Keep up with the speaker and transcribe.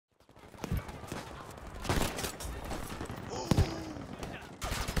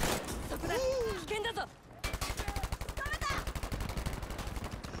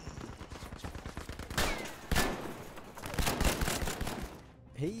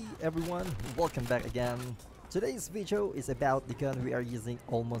Hey everyone, welcome back again. Today's video is about the gun we are using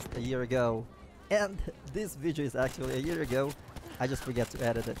almost a year ago. And this video is actually a year ago. I just forgot to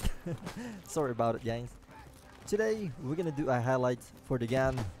edit it. Sorry about it, guys. Today we're gonna do a highlight for the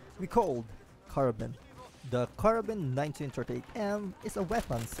gun we called Karabin. The Karabin 1938M is a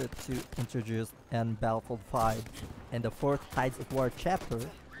weapon set to introduce in Battlefield 5 and the 4th Tides of War chapter.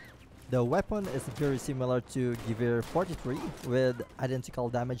 The weapon is very similar to Gewehr 43 with identical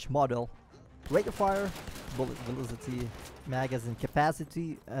damage model, rate of fire, bullet velocity, magazine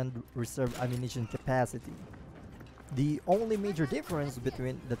capacity, and reserve ammunition capacity. The only major difference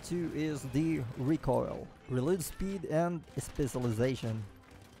between the two is the recoil, reload speed, and specialization.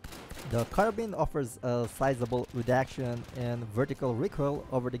 The Karabin offers a sizable reduction in vertical recoil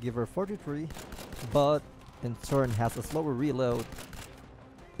over the Gewehr 43, but in turn has a slower reload.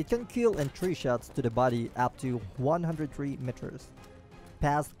 It can kill in 3 shots to the body up to 103 meters,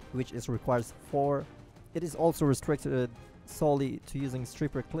 past which is requires 4. It is also restricted solely to using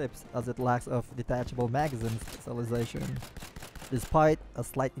stripper clips as it lacks of detachable magazine specialization, despite a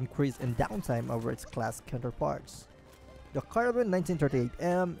slight increase in downtime over its class counterparts. The Karabin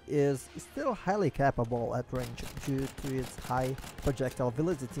 1938M is still highly capable at range due to its high projectile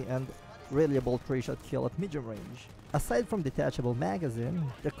velocity and reliable 3-shot kill at medium range. Aside from detachable magazine,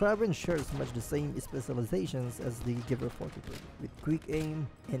 the Karabin shares much the same specializations as the Gewehr 43, with quick aim,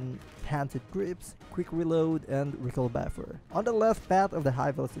 enhanced grips, quick reload, and recoil buffer. On the left path of the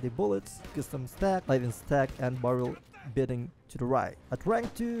high velocity bullets, custom stack, live-in stack, and barrel bidding to the right. At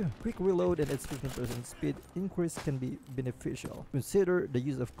rank 2, quick reload and its 15% speed increase can be beneficial. Consider the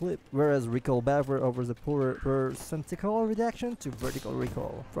use of clip, whereas recoil buffer offers a poorer percentile reduction to vertical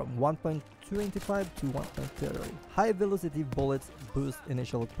recoil from 1.25 to 1.30. High velocity bullets boost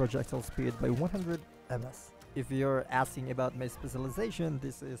initial projectile speed by 100 ms. If you're asking about my specialization,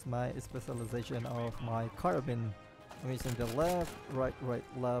 this is my specialization of my Karabin. I'm using the left, right,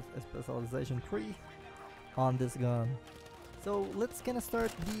 left specialization 3 on this gun. So let's gonna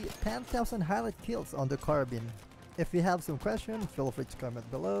start the 10,000 highlight kills on the Karabin. If you have some questions, feel free to comment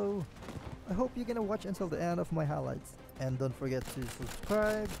below. I hope you're gonna watch until the end of my highlights. And don't forget to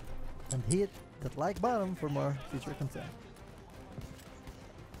subscribe and hit that like button for more future content.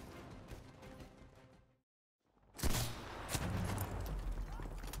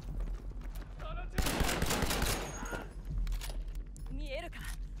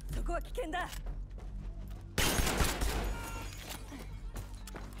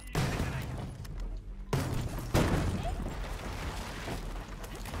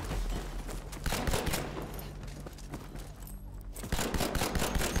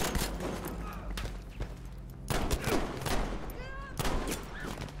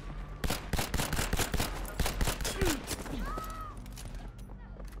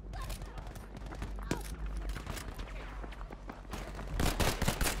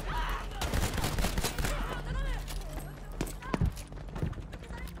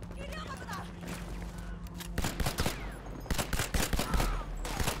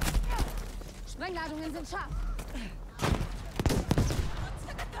 Sprengladungen sind scharf.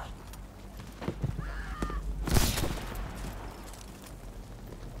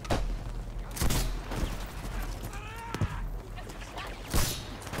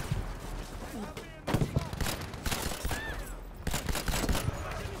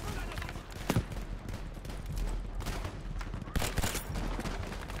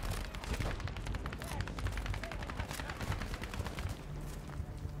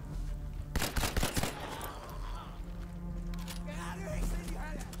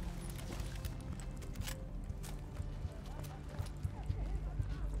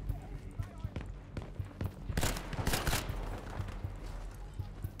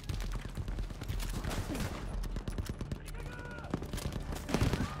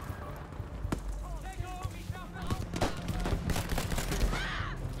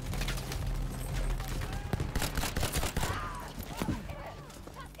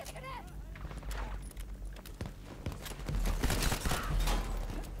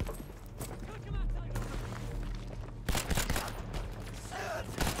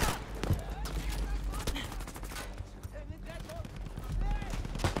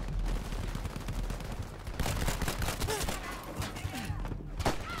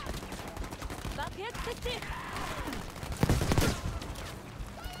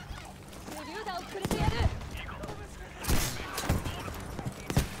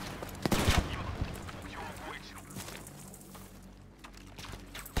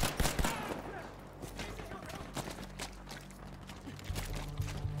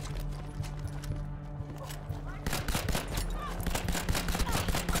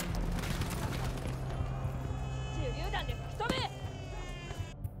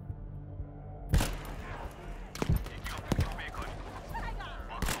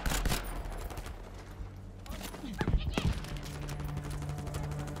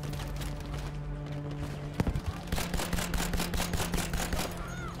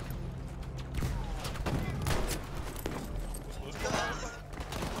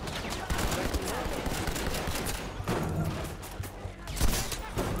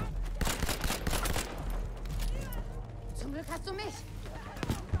 Hast du mich?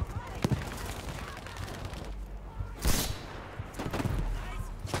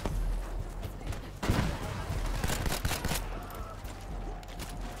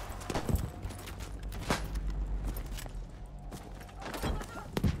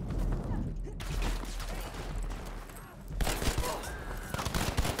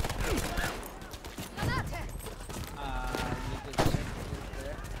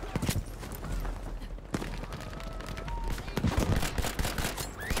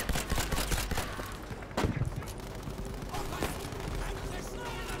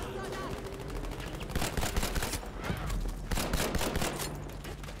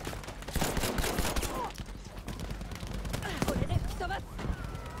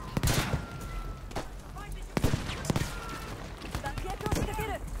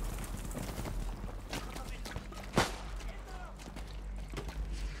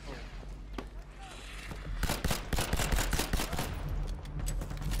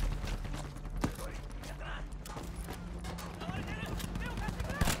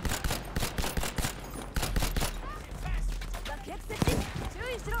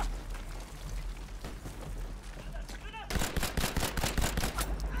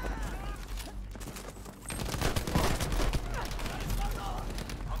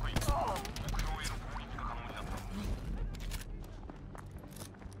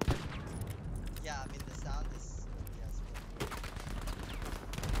 Yeah, I mean the sound is yes.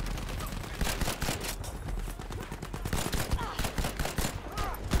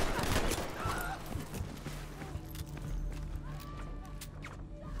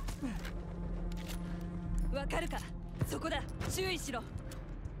 わかるか、そこだ、注意しろ。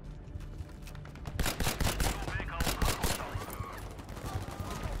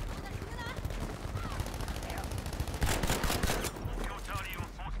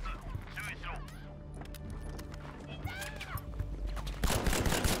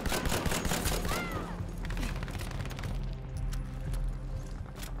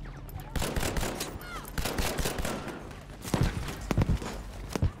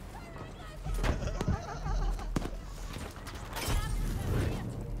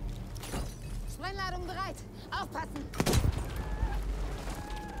Sprengladung bereit. Aufpassen.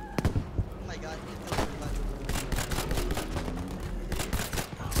 Oh my god, it killed everyone.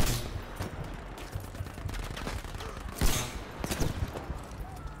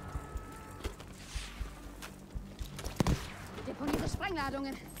 Deponiere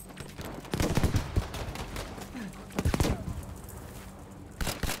Sprengladungen.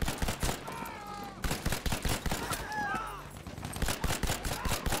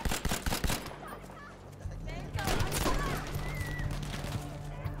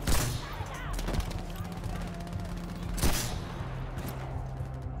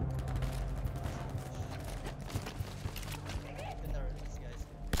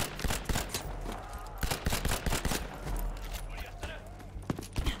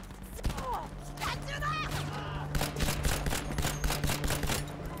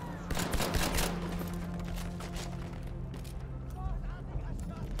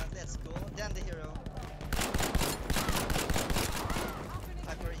 Let's go. Damn the hero.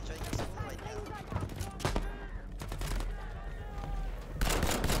 Hyper enjoying the school right now.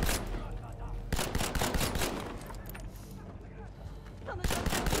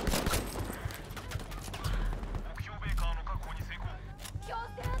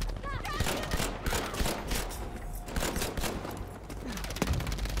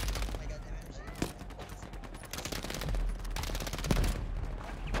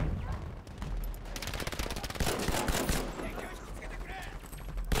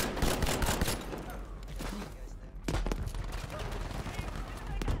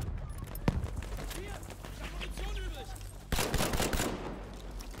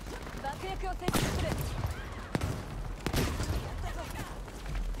 I got MMG.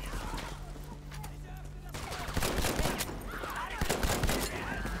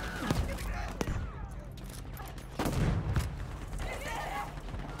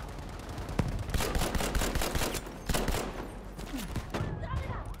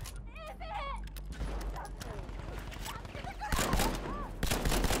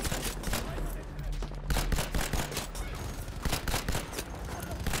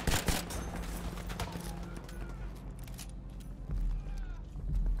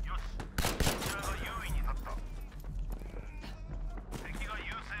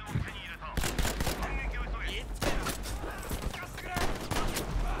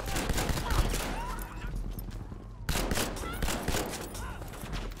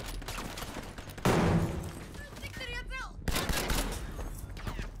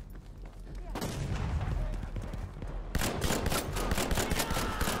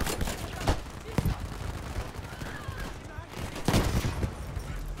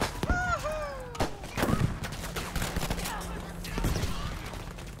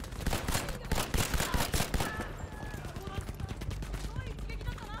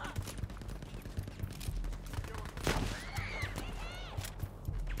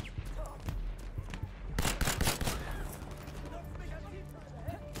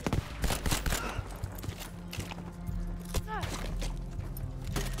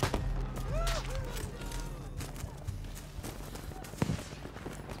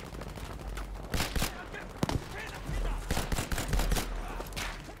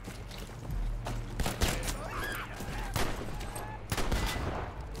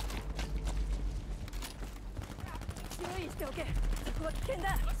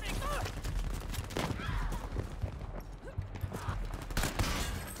 だ